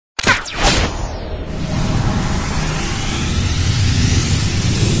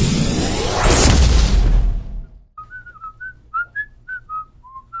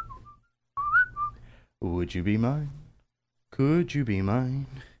Would you be mine? Could you be mine?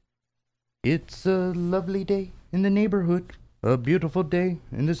 It's a lovely day in the neighborhood, a beautiful day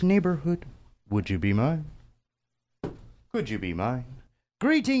in this neighborhood. Would you be mine? Could you be mine?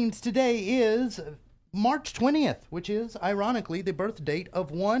 Greetings, today is March 20th, which is, ironically, the birth date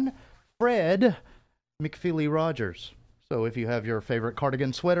of one Fred McFeely Rogers. So if you have your favorite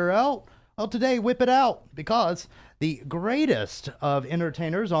cardigan sweater out, well, today whip it out, because the greatest of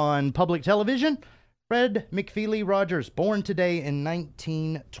entertainers on public television, Fred McFeely Rogers, born today in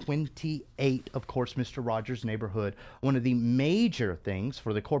 1928. Of course, Mr. Rogers' Neighborhood, one of the major things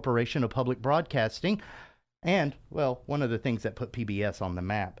for the Corporation of Public Broadcasting, and, well, one of the things that put PBS on the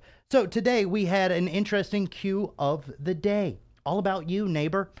map. So today we had an interesting Q of the day, all about you,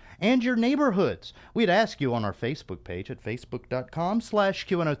 neighbor, and your neighborhoods. We'd ask you on our Facebook page at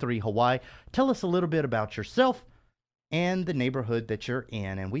facebook.com/Q103 Hawaii. Tell us a little bit about yourself and the neighborhood that you're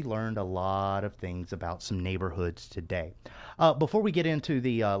in, and we learned a lot of things about some neighborhoods today. Before we get into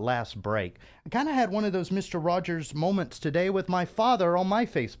the last break, I kind of had one of those Mr. Rogers moments today with my father on my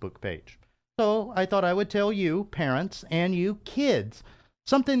Facebook page. So I thought I would tell you, parents, and you kids,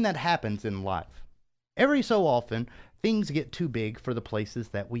 something that happens in life. Every so often, things get too big for the places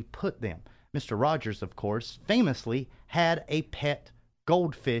that we put them. Mr. Rogers, of course, famously had a pet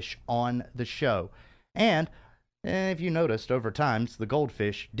goldfish on the show. And if you noticed, over time, the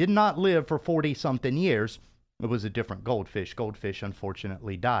goldfish did not live for 40-something years. It was a different goldfish. Goldfish,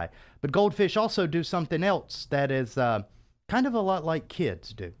 unfortunately, die. But goldfish also do something else that is kind of a lot like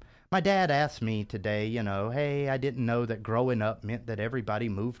kids do. My dad asked me today, hey, I didn't know that growing up meant that everybody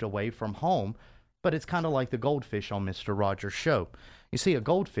moved away from home, but it's kind of like the goldfish on Mr. Rogers' show. You see, a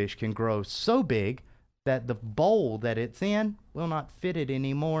goldfish can grow so big that the bowl that it's in will not fit it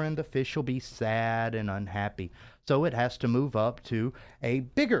anymore, and the fish will be sad and unhappy. So it has to move up to a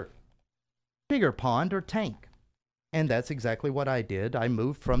bigger pond or tank. And that's exactly what I did. I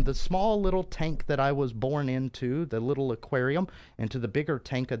moved from the small little tank that I was born into, the little aquarium, into the bigger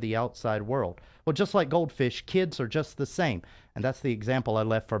tank of the outside world. Well, just like goldfish, kids are just the same. And that's the example I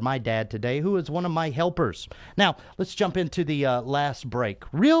left for my dad today, who is one of my helpers. Now, let's jump into the last break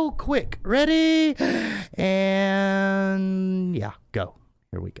real quick. Ready? And yeah, go.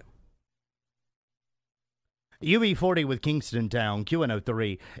 Here we go. UB40 with Kingston Town,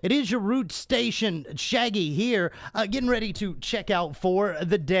 Q103. It is your root station, Shaggy here, getting ready to check out for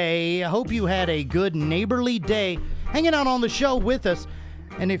the day. I hope you had a good neighborly day hanging out on the show with us.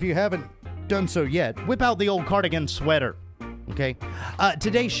 And if you haven't done so yet, whip out the old cardigan sweater. Okay?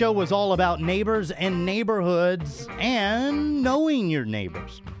 Today's show was all about neighbors and neighborhoods and knowing your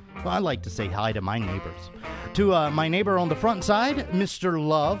neighbors. Well, I like to say hi to my neighbors. To my neighbor on the front side, Mr.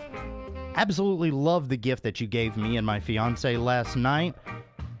 Love. Absolutely love the gift that you gave me and my fiance last night.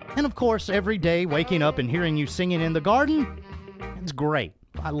 And of course, every day waking up and hearing you singing in the garden, it's great.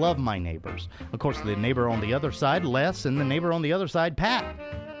 I love my neighbors. Of course, the neighbor on the other side, Les, and the neighbor on the other side, Pat.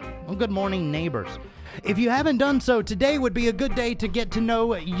 Well, good morning, neighbors. If you haven't done so, today would be a good day to get to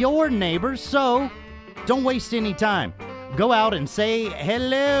know your neighbors, so don't waste any time. Go out and say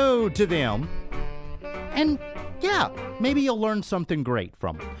hello to them. And yeah, maybe you'll learn something great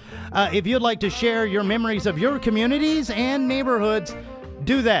from them. If you'd like to share your memories of your communities and neighborhoods,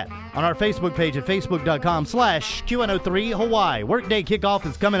 do that on our Facebook page at facebook.com/Q103 Hawaii. Workday kickoff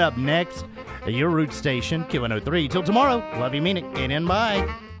is coming up next. Your root station, Q103. Till tomorrow, love you, mean it, and bye.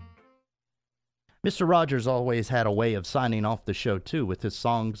 Mr. Rogers always had a way of signing off the show, too, with his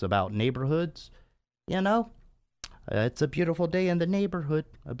songs about neighborhoods. It's a beautiful day in the neighborhood,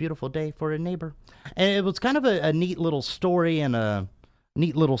 a beautiful day for a neighbor. And it was kind of a neat little story and a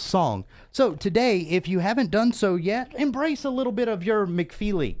neat little song. So today, if you haven't done so yet, embrace a little bit of your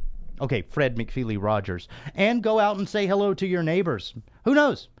McFeely. Okay, Fred McFeely Rogers. And go out and say hello to your neighbors. Who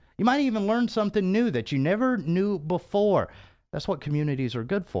knows? You might even learn something new that you never knew before. That's what communities are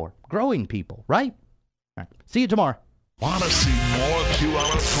good for. Growing people, right? All right. See you tomorrow. Want to see more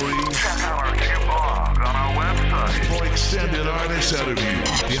Q103? Check out our Q-blog on our website. For extended artist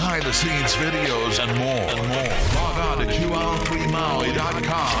interviews, behind-the-scenes videos, and more. Log on to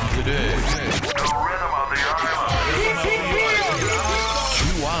Q103Maui.com today. The rhythm of the island.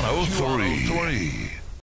 Q103.